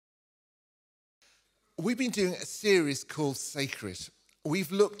We've been doing a series called Sacred.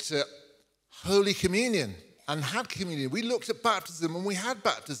 We've looked at Holy Communion and had communion. We looked at baptism and we had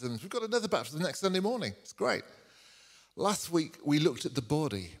baptisms. We've got another baptism next Sunday morning. It's great. Last week, we looked at the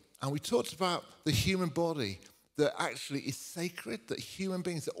body and we talked about the human body that actually is sacred, that human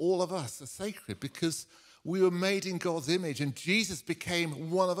beings, that all of us are sacred because we were made in God's image and Jesus became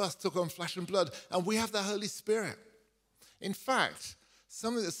one of us, took on flesh and blood, and we have the Holy Spirit. In fact,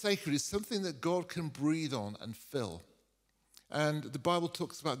 something that's sacred is something that God can breathe on and fill. And the Bible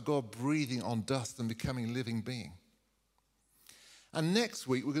talks about God breathing on dust and becoming a living being. And next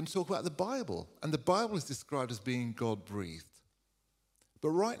week, we're going to talk about the Bible. And the Bible is described as being God-breathed. But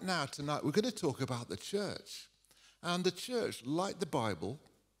right now, tonight, we're going to talk about the church. And the church, like the Bible,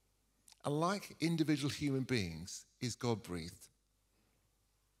 and like individual human beings, is God-breathed.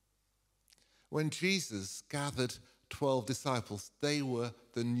 When Jesus gathered 12 disciples, they were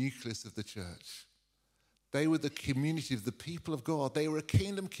the nucleus of the church. They were the community of the people of God. They were a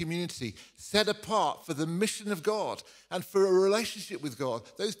kingdom community set apart for the mission of God and for a relationship with God.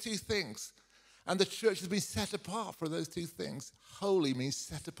 Those two things. And the church has been set apart for those two things. Holy means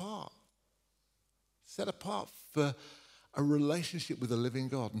set apart. Set apart for a relationship with the living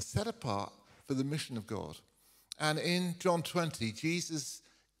God and set apart for the mission of God. And in John 20, Jesus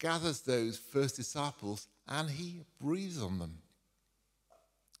gathers those first disciples and he breathes on them.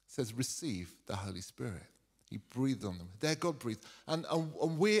 It says, receive the Holy Spirit. He breathed on them. They're God-breathed. And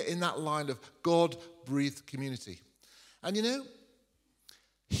we're in that line of God-breathed community. And you know,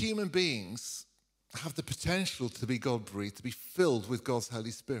 human beings have the potential to be God-breathed, to be filled with God's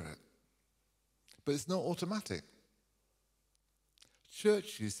Holy Spirit. But it's not automatic.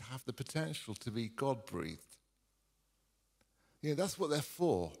 Churches have the potential to be God-breathed. You know, that's what they're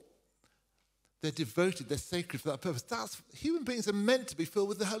for. They're devoted, they're sacred for that purpose. Human beings are meant to be filled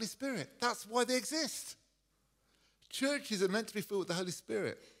with the Holy Spirit. That's why they exist. Churches are meant to be filled with the Holy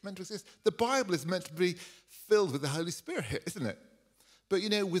Spirit, meant to exist. The Bible is meant to be filled with the Holy Spirit, isn't it? But you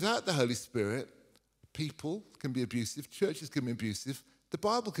know, without the Holy Spirit, people can be abusive, churches can be abusive, the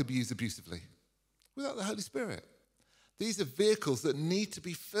Bible could be used abusively. Without the Holy Spirit. These are vehicles that need to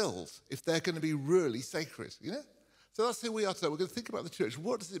be filled if they're going to be really sacred, you know? So that's who we are today. We're going to think about the church.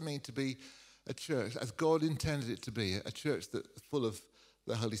 What does it mean to be a church as God intended it to be, a church that's full of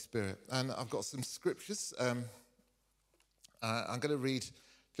the Holy Spirit? And I've got some scriptures. I'm going to read,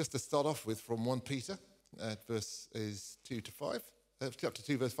 just to start off with, from 1 Peter, verses 2 to 5, chapter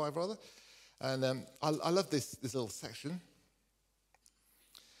 2, verse 5, rather. And I love this little section.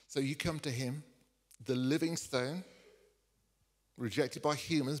 So you come to him, the living stone, rejected by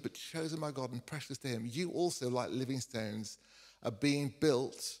humans, but chosen by God and precious to him. You also, like living stones, are being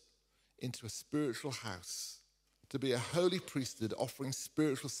built into a spiritual house, to be a holy priesthood, offering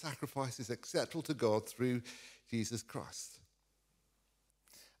spiritual sacrifices acceptable to God through Jesus Christ.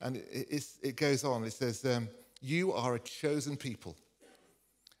 And it goes on, it says, you are a chosen people,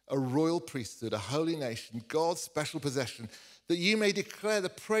 a royal priesthood, a holy nation, God's special possession, that you may declare the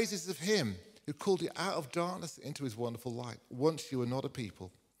praises of him who called you out of darkness into his wonderful light. Once you were not a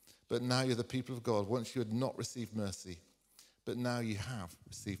people, but now you're the people of God. Once you had not received mercy, but now you have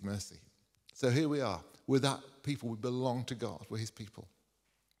received mercy. So here we are. We're that people. We belong to God. We're his people.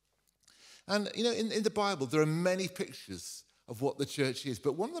 And, you know, in the Bible, there are many pictures of what the church is.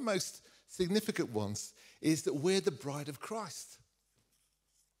 But one of the most significant ones is that we're the bride of Christ.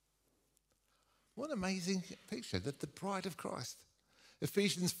 What an amazing picture, that the bride of Christ.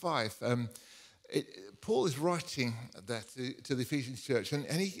 Ephesians 5, Paul is writing that to the Ephesians church, and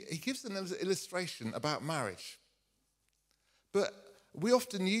he gives them an illustration about marriage. But we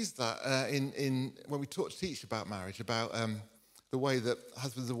often use that in when we teach about marriage, about the way that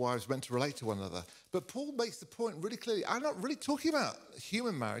husbands and wives meant to relate to one another. But Paul makes the point really clearly. I'm not really talking about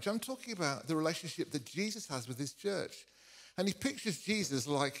human marriage. I'm talking about the relationship that Jesus has with his church. And he pictures Jesus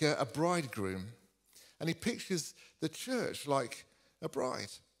like a bridegroom. And he pictures the church like a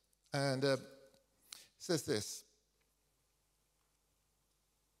bride. And it says this.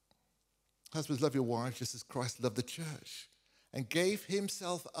 Husbands, love your wives just as Christ loved the church and gave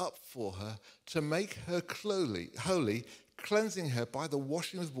himself up for her to make her holy, cleansing her by the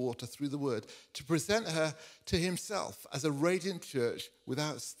washing of water through the word, to present her to himself as a radiant church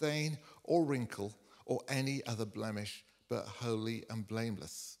without stain or wrinkle or any other blemish, but holy and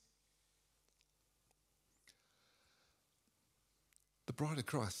blameless. The bride of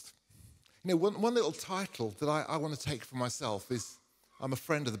Christ. You know, one little title that I want to take for myself is, I'm a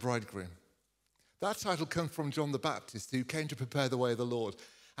friend of the bridegroom. That title comes from John the Baptist, who came to prepare the way of the Lord.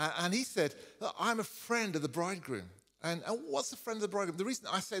 And he said, I'm a friend of the bridegroom. And what's a friend of the bridegroom? The reason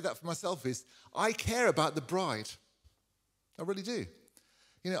I say that for myself is I care about the bride. I really do.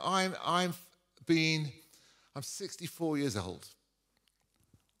 You know, I'm 64 years old.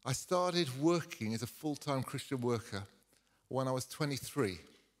 I started working as a full-time Christian worker when I was 23.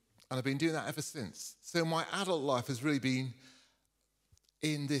 And I've been doing that ever since. So my adult life has really been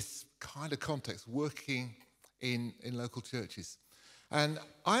in this kind of context, working in local churches. And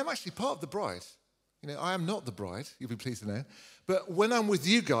I am actually part of the bride. You know, I am not the bride, you'll be pleased to know. But when I'm with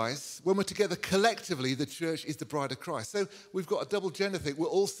you guys, when we're together collectively, the church is the bride of Christ. So we've got a double gender thing. We're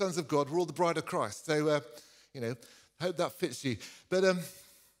all sons of God. We're all the bride of Christ. So, you know, hope that fits you. But,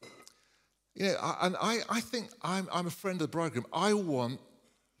 you know, I think I'm a friend of the bridegroom. I want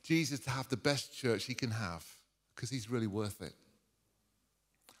Jesus to have the best church he can have because he's really worth it.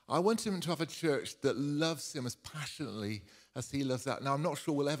 I want him to have a church that loves him as passionately as he loves that. Now, I'm not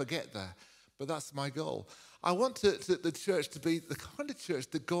sure we'll ever get there, but that's my goal. I want the church to be the kind of church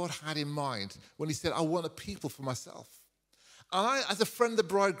that God had in mind when he said, I want a people for myself. And I, as a friend of the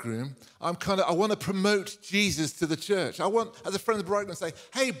bridegroom, I want to promote Jesus to the church. I want, as a friend of the bridegroom, to say,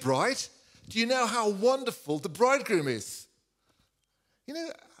 hey, bride, do you know how wonderful the bridegroom is? You know,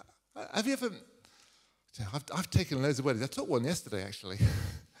 have you ever, I've taken loads of weddings. I took one yesterday, actually.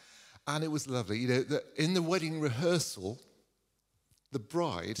 And it was lovely. You know, in the wedding rehearsal, the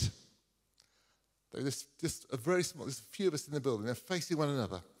bride, there's just there's a few of us in the building, they're facing one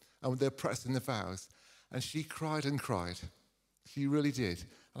another, and they're practicing the vows. And she cried and cried. She really did.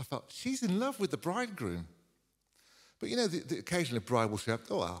 And I thought, she's in love with the bridegroom. But you know, occasionally a bride will show up,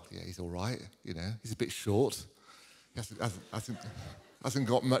 oh, well, yeah, he's all right, you know, he's a bit short. He hasn't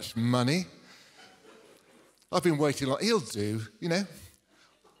got much money. I've been waiting long, he'll do, you know.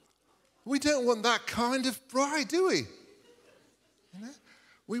 We don't want that kind of bride, do we? You know?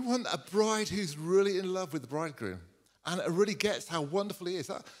 We want a bride who's really in love with the bridegroom and really gets how wonderful he is.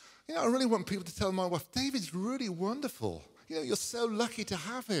 You know, I really want people to tell my wife, David's really wonderful. You know, you're so lucky to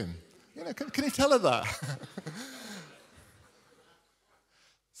have him. You know, can you tell her that?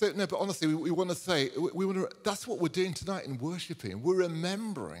 So, no, but honestly, we want to say, that's what we're doing tonight in worshiping. We're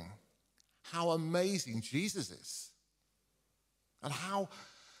remembering how amazing Jesus is and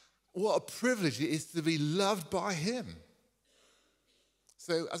what a privilege it is to be loved by him.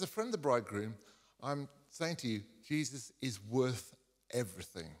 So as a friend of the bridegroom, I'm saying to you, Jesus is worth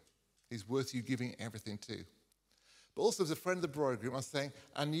everything. He's worth you giving everything to. But also as a friend of the bridegroom, I'm saying,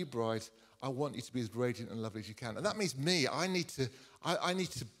 a new bride, I want you to be as radiant and lovely as you can. And that means me, I need to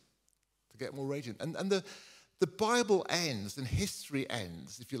get more radiant. And the Bible ends and history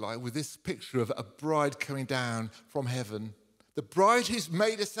ends, if you like, with this picture of a bride coming down from heaven. The bride who's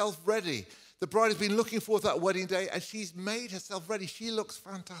made herself ready. The bride has been looking forward to that wedding day, and she's made herself ready. She looks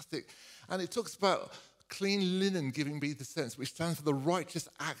fantastic. And it talks about clean linen giving me the sense, which stands for the righteous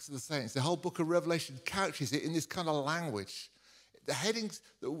acts of the saints. The whole book of Revelation couches it in this kind of language. The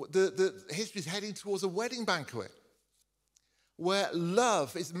history is heading towards a wedding banquet where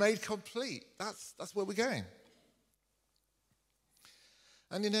love is made complete. That's where we're going.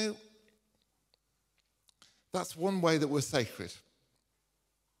 And you know, that's one way that we're sacred.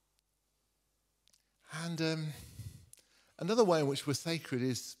 And another way in which we're sacred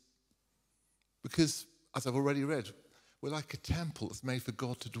is because, as I've already read, we're like a temple that's made for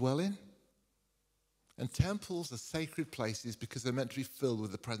God to dwell in. And temples are sacred places because they're meant to be filled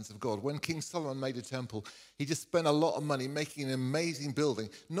with the presence of God. When King Solomon made a temple, he just spent a lot of money making an amazing building,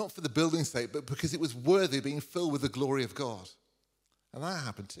 not for the building's sake, but because it was worthy of being filled with the glory of God. And that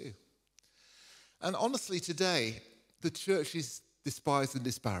happened too. And honestly, today, the church is despised and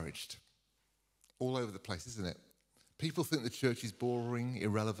disparaged all over the place, isn't it? People think the church is boring,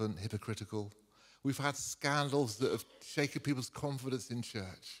 irrelevant, hypocritical. We've had scandals that have shaken people's confidence in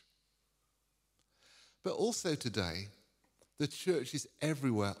church. But also today, the church is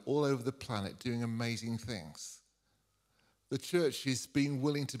everywhere, all over the planet, doing amazing things. The church is being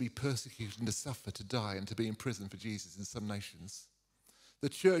willing to be persecuted and to suffer, to die, and to be in prison for Jesus in some nations. The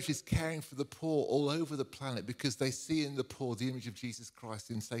church is caring for the poor all over the planet because they see in the poor the image of Jesus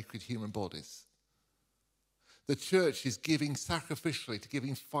Christ in sacred human bodies. The church is giving sacrificially, to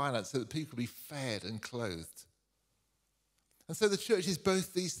giving finance so that people be fed and clothed. And so the church is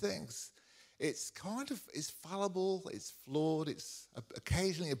both these things. It's fallible, it's flawed, it's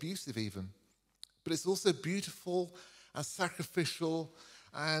occasionally abusive even. But it's also beautiful and sacrificial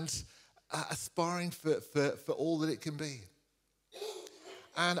and aspiring for all that it can be.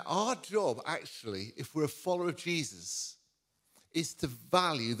 And our job, actually, if we're a follower of Jesus, is to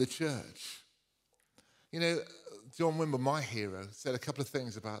value the church. You know, John Wimber, my hero, said a couple of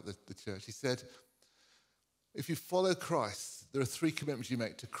things about the church. He said, If you follow Christ, there are three commitments you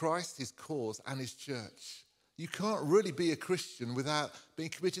make: to Christ, his cause, and his church. You can't really be a Christian without being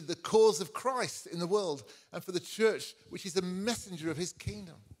committed to the cause of Christ in the world and for the church, which is a messenger of his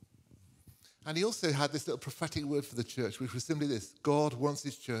kingdom. And he also had this little prophetic word for the church, which was simply this: God wants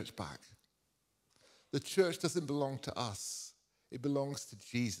his church back. The church doesn't belong to us. It belongs to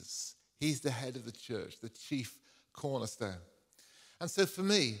Jesus. He's the head of the church, the chief cornerstone. And so for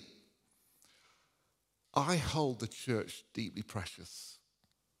me, I hold the church deeply precious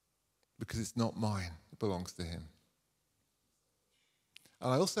because it's not mine. It belongs to him.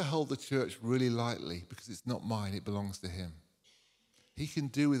 And I also hold the church really lightly because it's not mine. It belongs to him. He can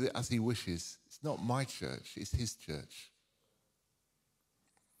do with it as he wishes. It's not my church. It's his church.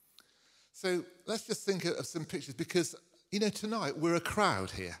 So let's just think of some pictures because, tonight we're a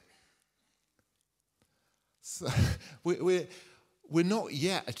crowd here. So we're not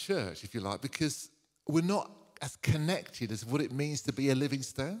yet a church, if you like, because we're not as connected as what it means to be a living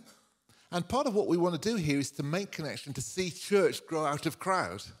stone. And part of what we want to do here is to make connection, to see church grow out of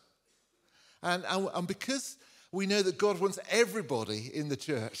crowd. And because we know that God wants everybody in the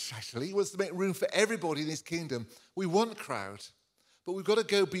church, actually, he wants to make room for everybody in his kingdom, we want crowd. But we've got to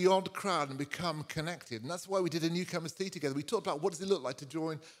go beyond crowd and become connected. And that's why we did a newcomers tea together. We talked about what does it look like to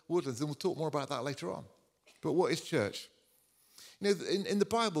join Woodlands, and we'll talk more about that later on. But what is church? In the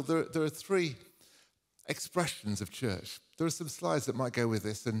Bible, there are three expressions of church. There are some slides that might go with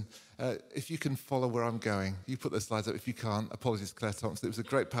this, and if you can follow where I'm going, you put those slides up. If you can't, apologies, Claire Thompson. It was a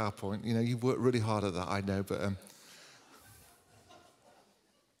great PowerPoint. You worked really hard at that, I know, but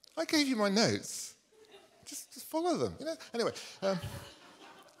I gave you my notes. Just follow them. Anyway,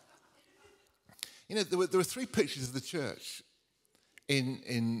 there are three pictures of the church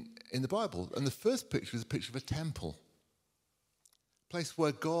in the Bible, and the first picture is a picture of a temple, a place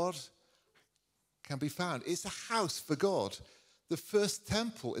where God can be found. It's a house for God. The first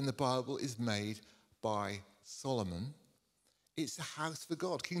temple in the Bible is made by Solomon. It's a house for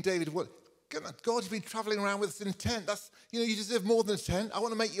God. King David, God, you've been traveling around with us in a tent. You deserve more than a tent. I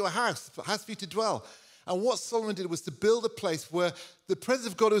want to make you a house for you to dwell. And what Solomon did was to build a place where the presence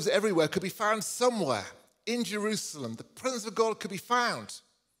of God was everywhere, could be found somewhere in Jerusalem. The presence of God could be found.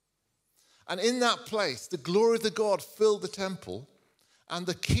 And in that place, the glory of the God filled the temple. And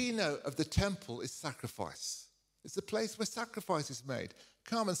the keynote of the temple is sacrifice. It's a place where sacrifice is made.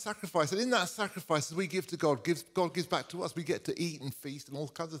 Come and sacrifice. And in that sacrifice, as we give to God, God gives back to us. We get to eat and feast and all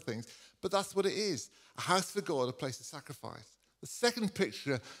kinds of things. But that's what it is. A house for God, a place of sacrifice. The second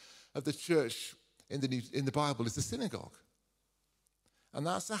picture of the church in the Bible is the synagogue. And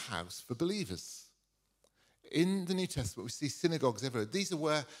that's a house for believers. In the New Testament, we see synagogues everywhere. These are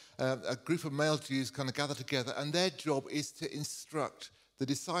where a group of male Jews kind of gather together, and their job is to instruct the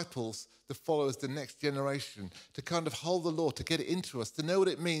disciples, the followers, the next generation, to kind of hold the law, to get it into us, to know what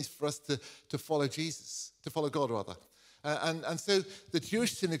it means for us to follow Jesus, to follow God, rather. And so the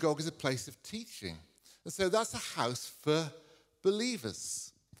Jewish synagogue is a place of teaching. And so that's a house for believers.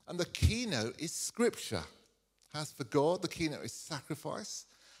 And the keynote is Scripture. House for God, the keynote is sacrifice.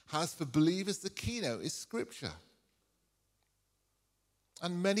 House for believers, the keynote is Scripture.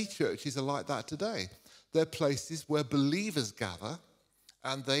 And many churches are like that today. They're places where believers gather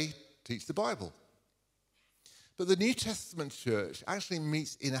and they teach the Bible. But the New Testament church actually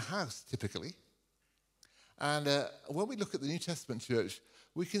meets in a house, typically. And when we look at the New Testament church,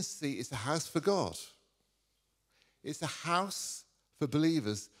 we can see it's a house for God. It's a house for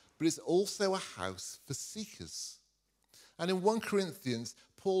believers, but it's also a house for seekers. And in 1 Corinthians,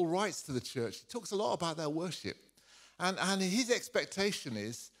 Paul writes to the church. He talks a lot about their worship. And his expectation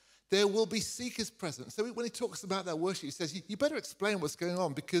is there will be seekers present. So when he talks about their worship, he says, you better explain what's going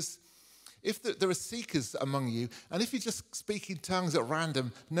on, because if there are seekers among you, and if you just speak in tongues at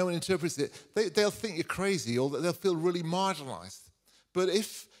random, no one interprets it, they'll think you're crazy, or they'll feel really marginalized. But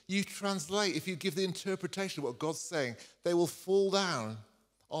if you translate, if you give the interpretation of what God's saying, they will fall down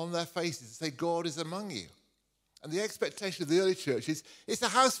on their faces and say, God is among you. And the expectation of the early church is it's a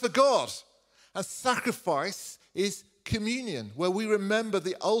house for God. And sacrifice is communion, where we remember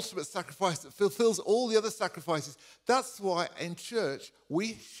the ultimate sacrifice that fulfills all the other sacrifices. That's why in church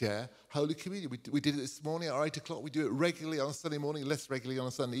we share Holy Communion. We did it this morning at 8 o'clock. We do it regularly on a Sunday morning, less regularly on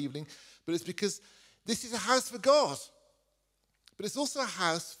a Sunday evening. But it's because this is a house for God. But it's also a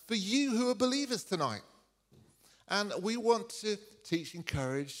house for you who are believers tonight. And we want to teach,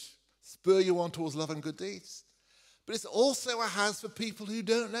 encourage, spur you on towards love and good deeds. But it's also a house for people who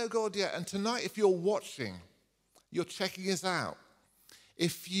don't know God yet. And tonight, if you're watching, you're checking us out.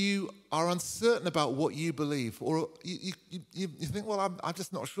 If you are uncertain about what you believe, or you think, well, I'm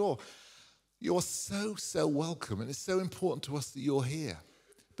just not sure. You're so, so welcome, and it's so important to us that you're here.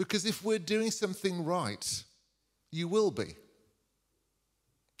 Because if we're doing something right, you will be.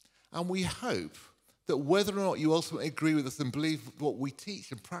 And we hope that whether or not you ultimately agree with us and believe what we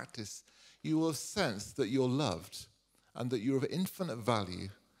teach and practice, you will have sensed that you're loved and that you're of infinite value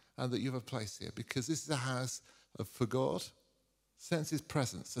and that you have a place here. Because this is a house for God. Sense his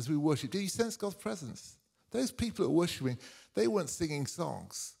presence as we worship. Do you sense God's presence? Those people who are worshiping, they weren't singing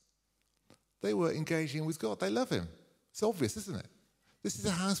songs. They were engaging with God. They love him. It's obvious, isn't it? This is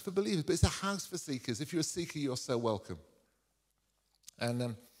a house for believers, but it's a house for seekers. If you're a seeker, you're so welcome. And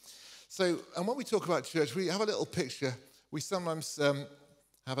when we talk about church, we have a little picture. We sometimes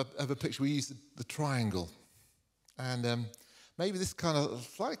have a picture. We use the triangle. And maybe this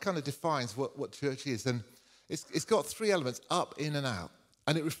slightly defines what church is. And it's got three elements, up, in, and out.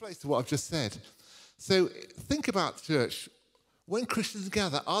 And it reflects to what I've just said. So think about church. When Christians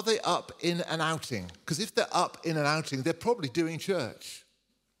gather, are they up, in, and outing? Because if they're up, in, and outing, they're probably doing church.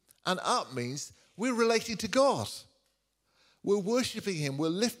 And up means we're relating to God. We're worshiping him. We're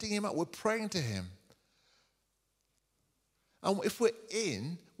lifting him up. We're praying to him. And if we're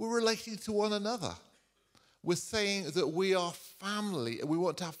in, we're relating to one another. We're saying that we are family. We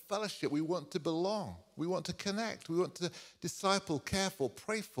want to have fellowship. We want to belong. We want to connect. We want to disciple, care for,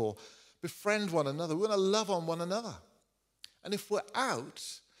 pray for, befriend one another. We want to love on one another. And if we're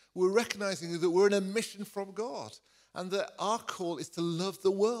out, we're recognizing that we're in a mission from God and that our call is to love the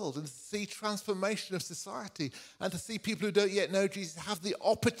world and to see transformation of society and to see people who don't yet know Jesus have the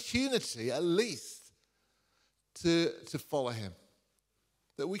opportunity, at least, to follow him.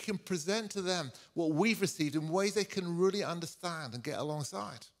 That we can present to them what we've received in ways they can really understand and get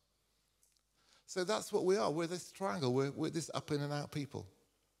alongside. So that's what we are. We're this triangle. We're this up, in, and out people.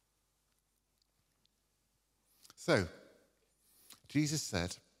 So, Jesus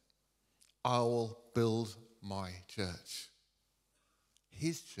said, I will build my church.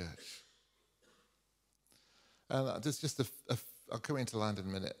 His church. And there's just I'll come into land in a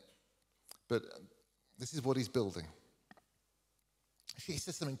minute. But this is what he's building. He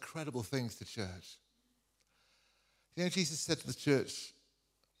says some incredible things to church. You know, Jesus said to the church,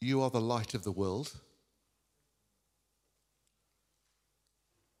 you are the light of the world.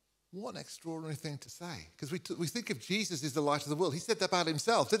 What an extraordinary thing to say. Because we think of Jesus as the light of the world. He said that about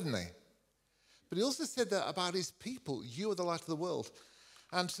himself, didn't he? But he also said that about his people. You are the light of the world.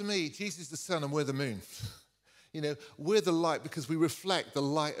 And to me, Jesus is the sun and we're the moon. You know, we're the light because we reflect the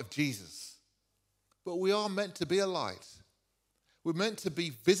light of Jesus. But we are meant to be a light. We're meant to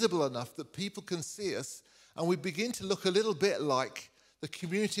be visible enough that people can see us and we begin to look a little bit like the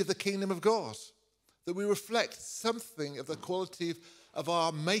community of the kingdom of God. That we reflect something of the quality of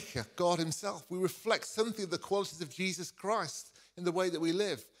our Maker, God himself. We reflect something of the qualities of Jesus Christ in the way that we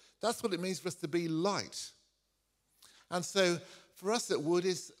live. That's what it means for us to be light. And so for us at Wood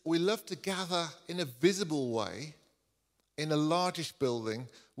is we love to gather in a visible way in a largish building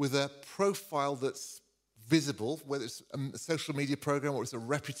with a profile that's visible, whether it's a social media program or it's a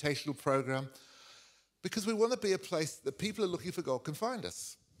reputational program, because we want to be a place that people are looking for God can find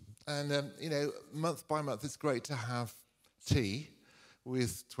us. And, month by month, it's great to have tea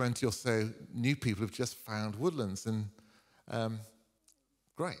with 20 or so new people who've just found Woodlands. And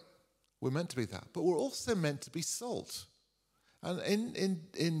great. We're meant to be that. But we're also meant to be salt. And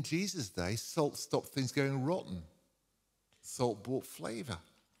in Jesus' day, salt stopped things going rotten. Salt brought flavor.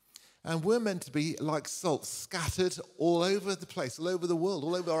 And we're meant to be like salt, scattered all over the place, all over the world,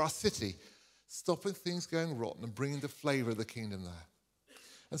 all over our city, stopping things going rotten and bringing the flavor of the kingdom there.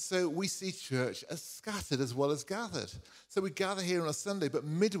 And so we see church as scattered as well as gathered. So we gather here on a Sunday, but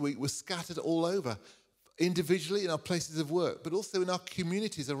midweek we're scattered all over, individually in our places of work, but also in our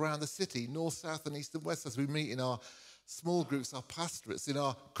communities around the city, north, south, and east and west, as we meet in our small groups, our pastorates, in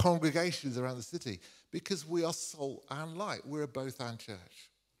our congregations around the city, because we are salt and light. We're a both and church.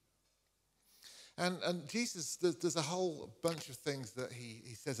 And Jesus, there's a whole bunch of things that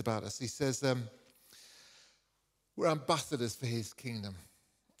he says about us. He says we're ambassadors for his kingdom.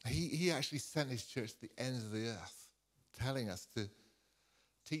 He actually sent his church to the ends of the earth, telling us to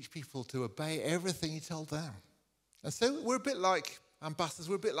teach people to obey everything he told them. And so we're a bit like ambassadors.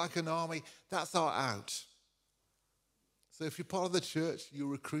 We're a bit like an army. That's our out. So if you're part of the church, you're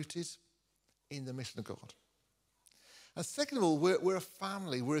recruited in the mission of God. And second of all, we're a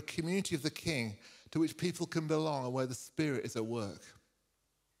family. We're a community of the King to which people can belong and where the Spirit is at work.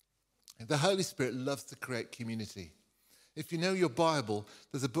 The Holy Spirit loves to create community. If you know your Bible,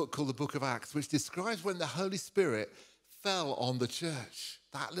 there's a book called the Book of Acts, which describes when the Holy Spirit fell on the church,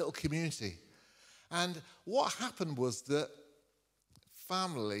 that little community. And what happened was that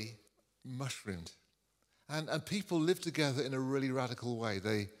family mushroomed. And people lived together in a really radical way.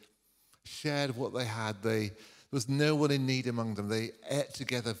 They shared what they had. There was no one in need among them. They ate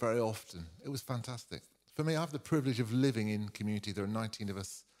together very often. It was fantastic. For me, I have the privilege of living in community. There are 19 of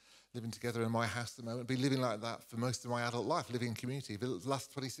us living together in my house at the moment. I've been living like that for most of my adult life, living in community. The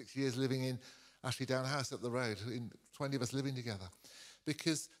last 26 years living in Ashley Down House up the road, 20 of us living together.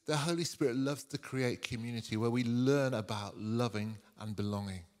 Because the Holy Spirit loves to create community where we learn about loving and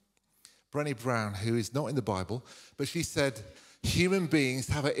belonging. Brené Brown, who is not in the Bible, but she said, human beings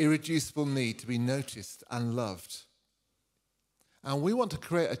have an irreducible need to be noticed and loved. And we want to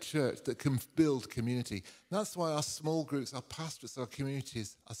create a church that can build community. That's why our small groups, our pastorates, our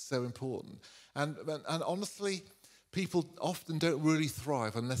communities are so important. And honestly, people often don't really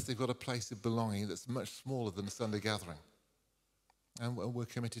thrive unless they've got a place of belonging that's much smaller than a Sunday gathering. And we're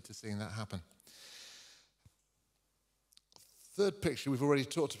committed to seeing that happen. Third picture we've already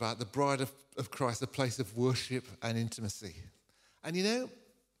talked about, the bride of Christ, a place of worship and intimacy. And you know,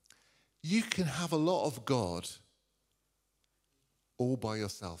 you can have a lot of God all by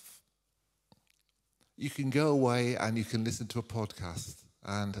yourself. You can go away and you can listen to a podcast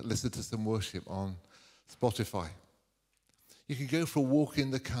and listen to some worship on Spotify. You can go for a walk in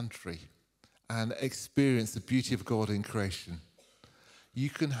the country and experience the beauty of God in creation. You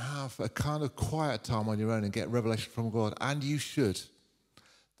can have a kind of quiet time on your own and get revelation from God, and you should.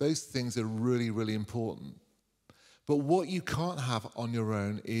 Those things are really, really important. But what you can't have on your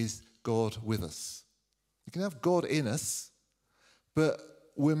own is God with us. You can have God in us, but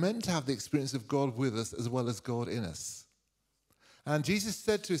we're meant to have the experience of God with us as well as God in us. And Jesus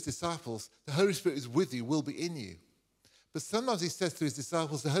said to his disciples, the Holy Spirit who is with you will be in you. But sometimes he says to his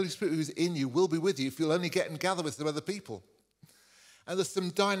disciples, the Holy Spirit who is in you will be with you if you'll only get and gather with some other people. And there's some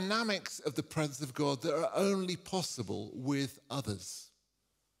dynamics of the presence of God that are only possible with others.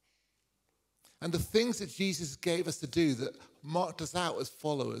 And the things that Jesus gave us to do that marked us out as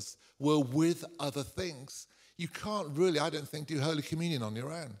followers were with other things. You can't really, I don't think, do Holy Communion on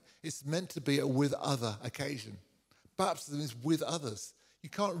your own. It's meant to be a with other occasion. Baptism is with others. You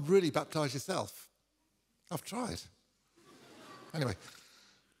can't really baptize yourself. I've tried. Anyway.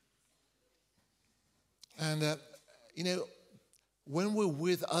 And, you know, when we're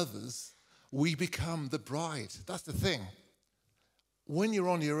with others, we become the bride. That's the thing. When you're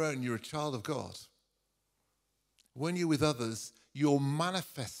on your own, you're a child of God. When you're with others, you're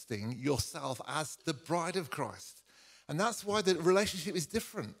manifesting yourself as the bride of Christ. And that's why the relationship is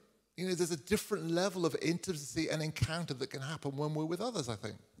different. You know, there's a different level of intimacy and encounter that can happen when we're with others, I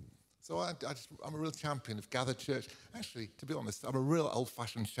think. So I'm a real champion of gathered church. Actually, to be honest, I'm a real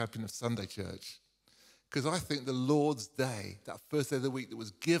old-fashioned champion of Sunday church. Because I think the Lord's Day, that first day of the week that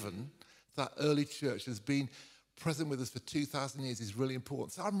was given, that early church has been present with us for 2,000 years is really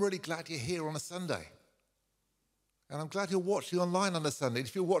important. So I'm really glad you're here on a Sunday. And I'm glad you're watching online on a Sunday.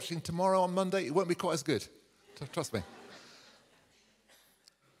 If you're watching tomorrow on Monday, it won't be quite as good. Trust me.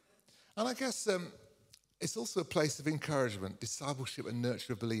 And I guess it's also a place of encouragement, discipleship and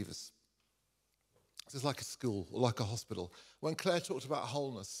nurture of believers. It's like a school or like a hospital. When Claire talked about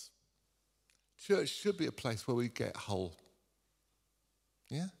wholeness, church should be a place where we get whole.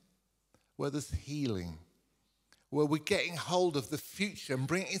 Yeah? Where there's healing. Where we're getting hold of the future and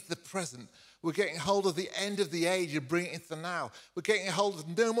bringing it into the present. We're getting hold of the end of the age and bringing it into the now. We're getting hold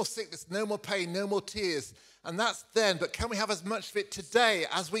of no more sickness, no more pain, no more tears. And that's then, but can we have as much of it today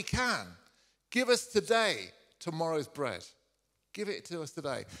as we can? Give us today tomorrow's bread. Give it to us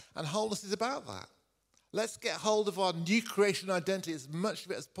today. And wholeness is about that. Let's get hold of our new creation identity, as much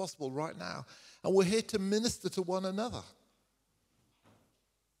of it as possible right now. And we're here to minister to one another.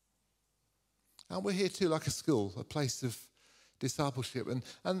 And we're here too, like a school, a place of discipleship.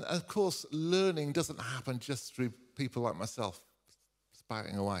 And of course, learning doesn't happen just through people like myself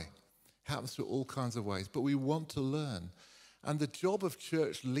spouting away. It happens through all kinds of ways. But we want to learn. And the job of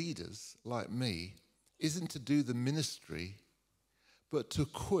church leaders like me isn't to do the ministry, but to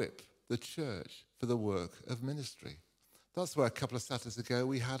equip the church for the work of ministry. That's why a couple of Saturdays ago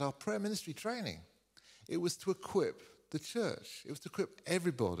we had our prayer ministry training. It was to equip the church. It was to equip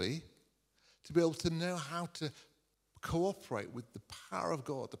everybody to be able to know how to cooperate with the power of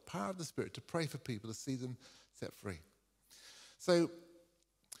God, the power of the Spirit, to pray for people, to see them set free. So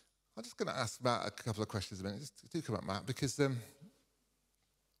I'm just going to ask Matt a couple of questions a minute. Just do come up, Matt, because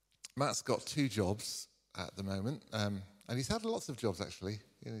Matt's got 2 jobs at the moment, and he's had lots of jobs, actually.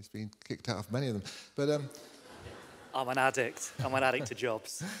 You know, he's been kicked out of many of them. But I'm an addict. I'm an addict to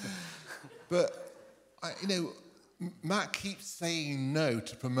jobs. But, Matt keeps saying no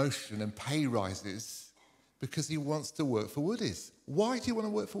to promotion and pay rises because he wants to work for Woodies. Why do you want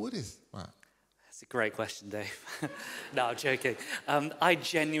to work for Woodies, Matt? That's a great question, Dave. No, I'm joking. I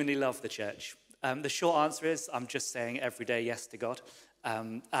genuinely love the church. The short answer is I'm just saying every day yes to God.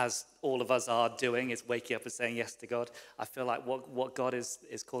 As all of us are doing, is waking up and saying yes to God. I feel like what God is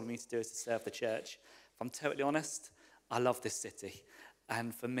calling me to do is to serve the church. If I'm totally honest, I love this city.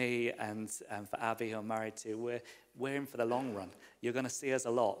 And for me and for Abby, who I'm married to, we're in for the long run. You're going to see us a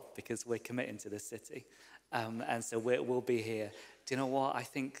lot because we're committing to this city. And so we'll be here. Do you know what? I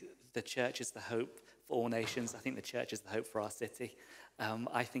think the church is the hope for all nations. I think the church is the hope for our city.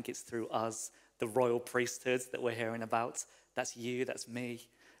 I think it's through us, the royal priesthood that we're hearing about. That's you, that's me.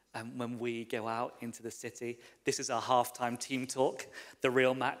 When we go out into the city, this is our halftime team talk. The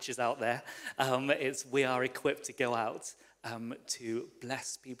real match is out there. We are equipped to go out to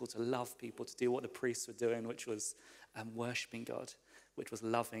bless people, to love people, to do what the priests were doing, which was worshiping God, which was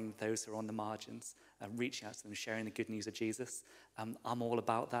loving those who are on the margins, reaching out to them, sharing the good news of Jesus. I'm all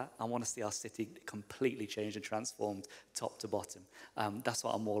about that. I want to see our city completely changed and transformed top to bottom. That's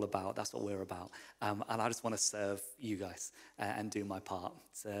what I'm all about. That's what we're about. And I just want to serve you guys and do my part.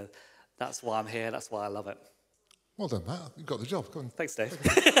 So that's why I'm here. That's why I love it. Well done, Matt. You got the job. Go on. Thanks, Dave.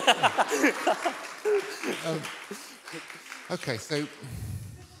 Okay, so...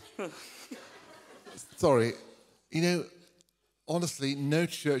 Sorry. Honestly, no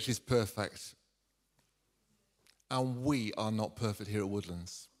church is perfect. And we are not perfect here at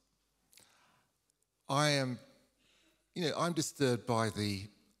Woodlands. I'm disturbed by the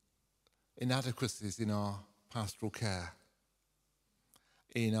inadequacies in our pastoral care,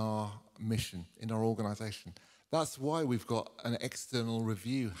 in our mission, in our organisation. That's why we've got an external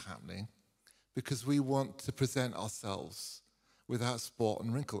review happening, because we want to present ourselves without spot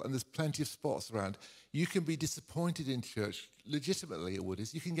and wrinkle. And there's plenty of spots around. You can be disappointed in church legitimately at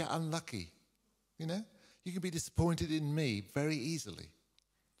Woodies. You can get unlucky, You can be disappointed in me very easily.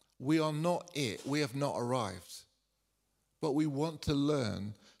 We are not it. We have not arrived. But we want to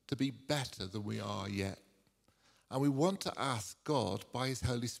learn to be better than we are yet. And we want to ask God, by his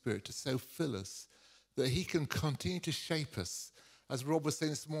Holy Spirit, to so fill us that he can continue to shape us. As Rob was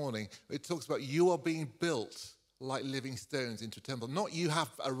saying this morning, it talks about you are being built like living stones into a temple. Not you have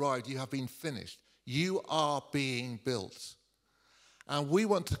arrived, you have been finished. You are being built. And we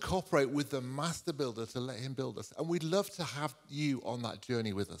want to cooperate with the master builder to let him build us. And we'd love to have you on that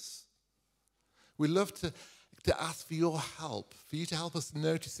journey with us. We'd love to ask for your help, for you to help us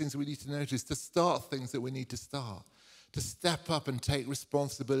notice things that we need to notice, to start things that we need to start, to step up and take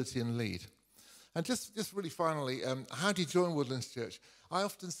responsibility and lead. And just really finally, how do you join Woodlands Church? I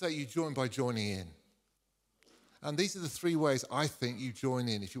often say you join by joining in. And these are the three ways I think you join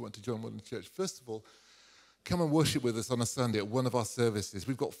in if you want to join Woodlands Church. First of all, come and worship with us on a Sunday at one of our services.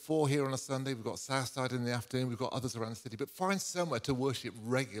 We've got 4 here on a Sunday. We've got Southside in the afternoon. We've got others around the city. But find somewhere to worship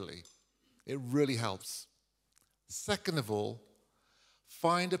regularly. It really helps. Second of all,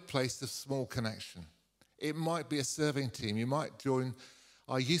 find a place of small connection. It might be a serving team. You might join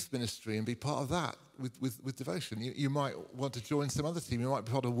our youth ministry and be part of that with devotion. You might want to join some other team. You might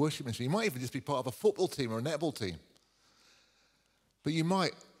be part of a worship ministry. You might even just be part of a football team or a netball team. But you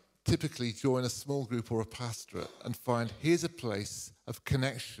might typically join a small group or a pastorate and find here's a place of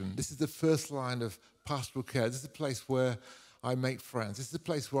connection. This is the first line of pastoral care. This is a place where I make friends. This is a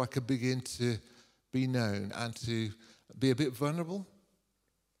place where I can begin to be known and to be a bit vulnerable.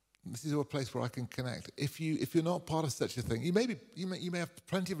 This is a place where I can connect. If you're not part of such a thing, you may have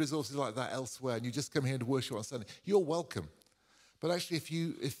plenty of resources like that elsewhere, and you just come here to worship on Sunday. You're welcome. But actually,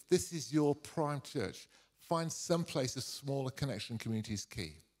 if this is your prime church, find some place of smaller connection community is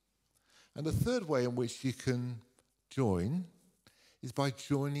key. And the third way in which you can join is by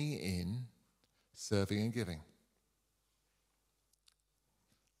joining in serving and giving.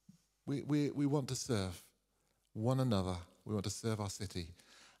 We want to serve one another. We want to serve our city.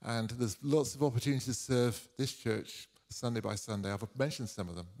 And there's lots of opportunities to serve this church Sunday by Sunday. I've mentioned some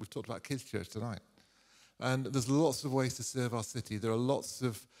of them. We've talked about Kids Church tonight. And there's lots of ways to serve our city. There are lots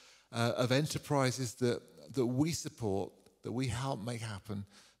of enterprises that we support, that we help make happen,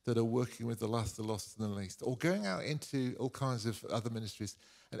 that are working with the last, the lost, and the least, or going out into all kinds of other ministries.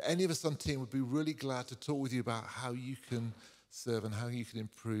 And any of us on team would be really glad to talk with you about how you can serve and how you can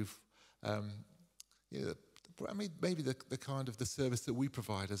improve maybe the kind of the service that we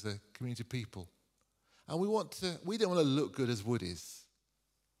provide as a community of people. And we don't want to look good as Woodies.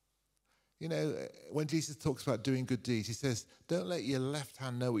 When Jesus talks about doing good deeds, he says, don't let your left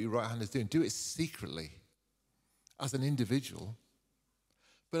hand know what your right hand is doing. Do it secretly as an individual.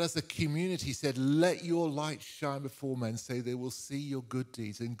 But as a community, he said, let your light shine before men so they will see your good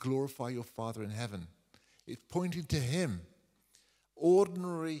deeds and glorify your Father in heaven. It's pointing to him.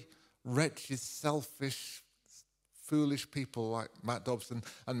 Ordinary, wretched, selfish, foolish people like Matt Dobson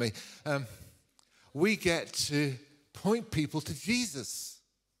and me, we get to point people to Jesus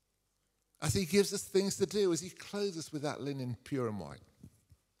as he gives us things to do, as he clothes us with that linen pure and white.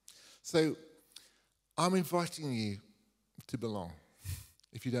 So I'm inviting you to belong,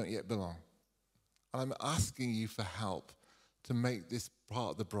 if you don't yet belong. And I'm asking you for help to make this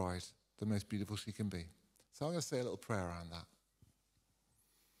part of the bride the most beautiful she can be. So I'm going to say a little prayer around that.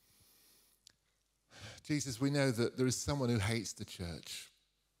 Jesus, we know that there is someone who hates the church,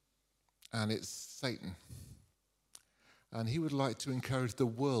 and it's Satan. And he would like to encourage the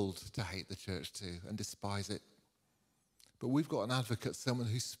world to hate the church too and despise it. But we've got an advocate, someone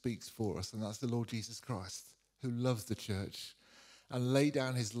who speaks for us, and that's the Lord Jesus Christ, who loves the church and laid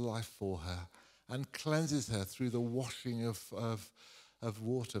down his life for her and cleanses her through the washing of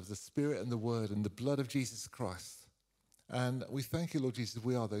water, of the Spirit and the Word and the blood of Jesus Christ. And we thank you, Lord Jesus,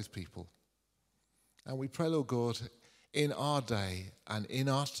 we are those people. And we pray, Lord God, in our day and in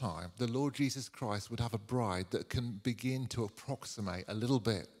our time, the Lord Jesus Christ would have a bride that can begin to approximate a little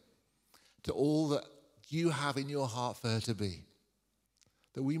bit to all that you have in your heart for her to be.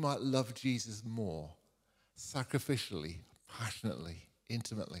 That we might love Jesus more, sacrificially, passionately,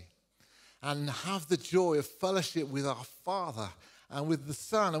 intimately, and have the joy of fellowship with our Father and with the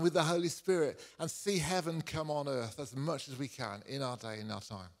Son and with the Holy Spirit, and see heaven come on earth as much as we can in our day, in our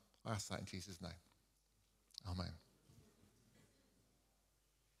time. I ask that in Jesus' name. Amen.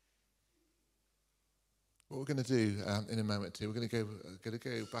 What we're going to do in a moment too, we're going to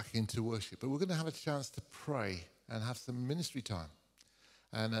go back into worship, but we're going to have a chance to pray and have some ministry time.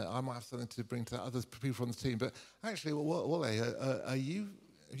 And I might have something to bring to other people from the team. But actually, Wale, have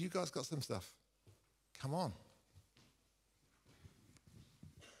you guys got some stuff? Come on.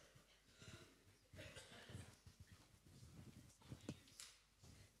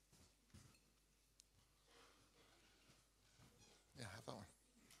 Yeah, have that one.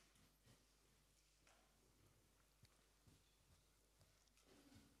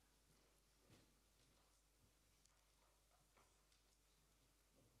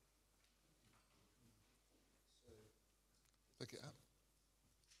 Look it up.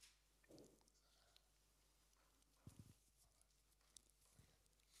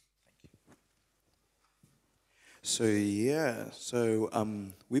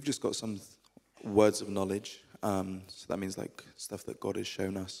 We've just got some words of knowledge. So that means like stuff that God has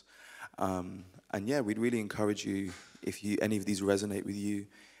shown us. We'd really encourage you, if any of these resonate with you,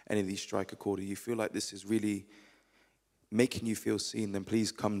 any of these strike a chord, or you feel like this is really making you feel seen, then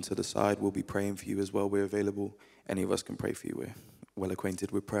please come to the side. We'll be praying for you as well. We're available. Any of us can pray for you. We're well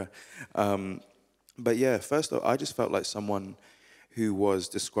acquainted with prayer. First off, I just felt like someone who was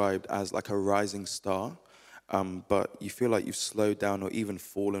described as like a rising star, but you feel like you've slowed down or even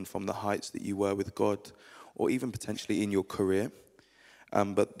fallen from the heights that you were with God, or even potentially in your career.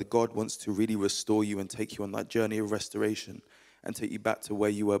 But the God wants to really restore you and take you on that journey of restoration and take you back to where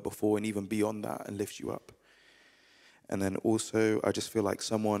you were before and even beyond that and lift you up. And then also, I just feel like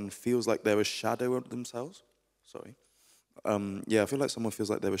someone feels like they're a shadow of themselves. I feel like someone feels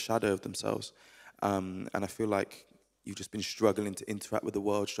like they're a shadow of themselves. And I feel like you've just been struggling to interact with the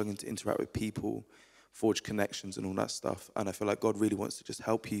world, struggling to interact with people, forge connections and all that stuff. And I feel like God really wants to just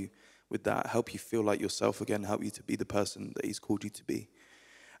help you with that, help you feel like yourself again, help you to be the person that he's called you to be.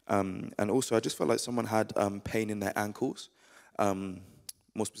 And also, I just felt like someone had pain in their ankles,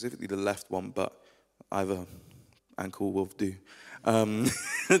 more specifically the left one, but either ankle will do.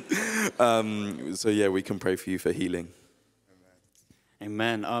 We can pray for you for healing.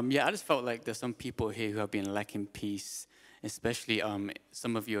 Amen. I just felt like there's some people here who have been lacking peace, especially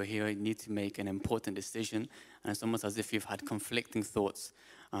some of you are here need to make an important decision, and it's almost as if you've had conflicting thoughts.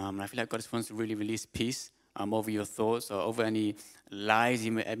 And I feel like God just wants to really release peace over your thoughts or over any lies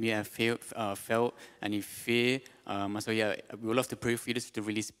you may have felt, any fear. We would love to pray for you just to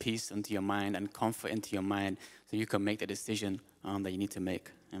release peace into your mind and comfort into your mind so you can make the decision that you need to make.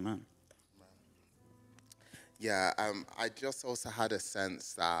 Amen. I just also had a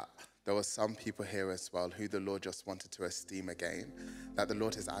sense that there were some people here as well who the Lord just wanted to esteem again, that the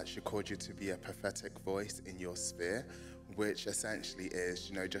Lord has actually called you to be a prophetic voice in your sphere, which essentially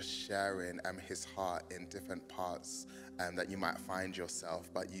is, just sharing his heart in different parts that you might find yourself,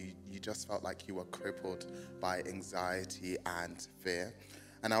 but you just felt like you were crippled by anxiety and fear.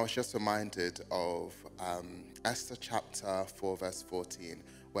 And I was just reminded of Esther chapter 4, verse 14,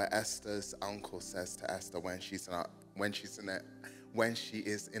 where Esther's uncle says to Esther when she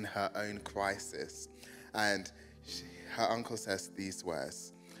is in her own crisis, and her uncle says these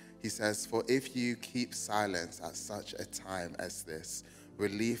words. He says, "For if you keep silence at such a time as this,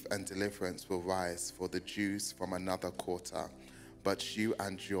 relief and deliverance will rise for the Jews from another quarter, but you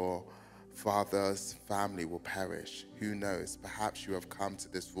and your father's family will perish. Who knows, perhaps you have come to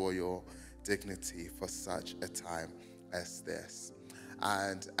this royal dignity for such a time as this."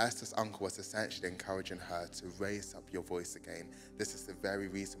 And Esther's uncle was essentially encouraging her to raise up your voice again. This is the very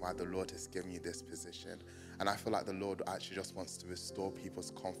reason why the Lord has given you this position. And I feel like the Lord actually just wants to restore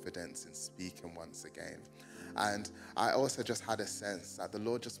people's confidence in speaking once again. And I also just had a sense that the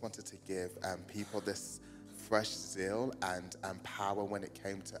Lord just wanted to give people this fresh zeal and power when it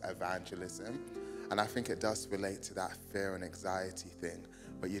came to evangelism. And I think it does relate to that fear and anxiety thing,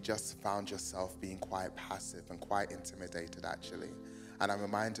 but you just found yourself being quite passive and quite intimidated, actually. And I'm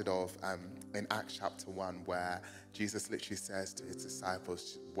reminded of in Acts chapter 1, where Jesus literally says to his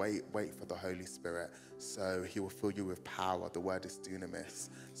disciples, wait for the Holy Spirit, so he will fill you with power. The word is dunamis,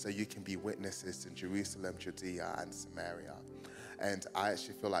 so you can be witnesses in Jerusalem, Judea, and Samaria. And I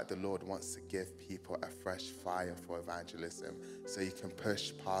actually feel like the Lord wants to give people a fresh fire for evangelism, so you can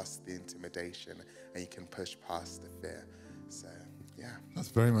push past the intimidation and you can push past the fear. So, yeah. That's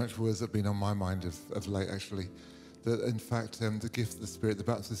very much words that have been on my mind of late, actually. That in fact, the gift of the Spirit, the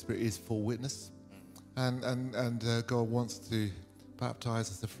baptism of the Spirit, is for witness, and God wants to baptize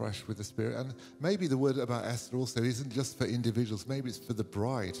us afresh with the Spirit. And maybe the word about Esther also isn't just for individuals. Maybe it's for the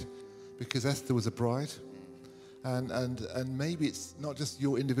bride, because Esther was a bride, and maybe it's not just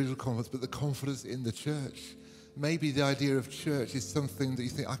your individual confidence, but the confidence in the church. Maybe the idea of church is something that you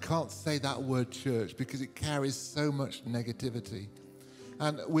think, I can't say that word church because it carries so much negativity.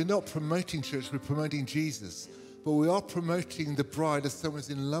 And we're not promoting church, we're promoting Jesus. But we are promoting the bride as someone who's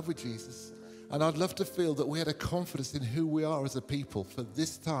in love with Jesus. And I'd love to feel that we had a confidence in who we are as a people for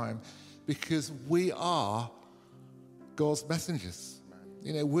this time, because we are God's messengers.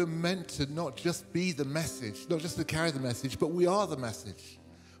 You know, we're meant to not just be the message, not just to carry the message, but we are the message.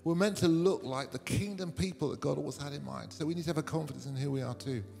 We're meant to look like the kingdom people that God always had in mind. So we need to have a confidence in who we are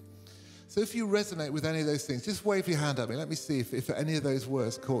too. So if you resonate with any of those things, just wave your hand at me. Let me see if any of those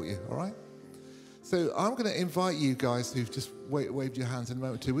words caught you, all right? So I'm going to invite you guys who've just waved your hands in a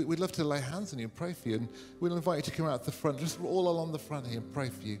moment too. We'd love to lay hands on you and pray for you. And we'll invite you to come out the front, just all along the front here, and pray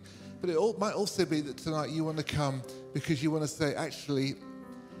for you. But it might also be that tonight you want to come because you want to say, actually,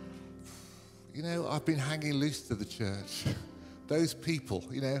 you know, I've been hanging loose to the church. Those people,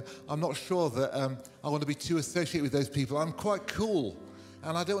 you know, I'm not sure that I want to be too associated with those people. I'm quite cool.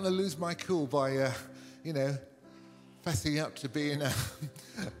 And I don't want to lose my cool by, you know, fessing up to being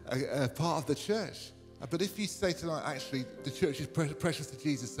a part of the church. But if you say tonight, actually, the church is precious to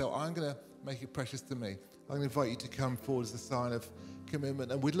Jesus, so I'm going to make it precious to me. I'm going to invite you to come forward as a sign of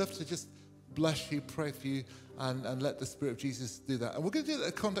commitment. And we'd love to just bless you, pray for you, and let the Spirit of Jesus do that. And we're going to do it in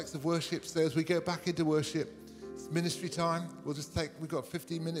the context of worship. So as we go back into worship, it's ministry time. We've got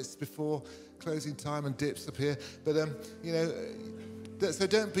 15 minutes before closing time and dips up here. But, you know, so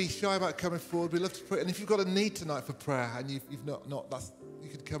don't be shy about coming forward. We love to pray. And if you've got a need tonight for prayer and you've not you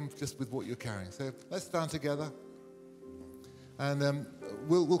can come just with what you're carrying. So let's stand together. And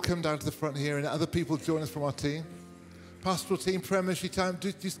we'll come down to the front here, and other people join us from our team. Pastoral team, prayer ministry time,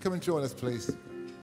 just come and join us, please.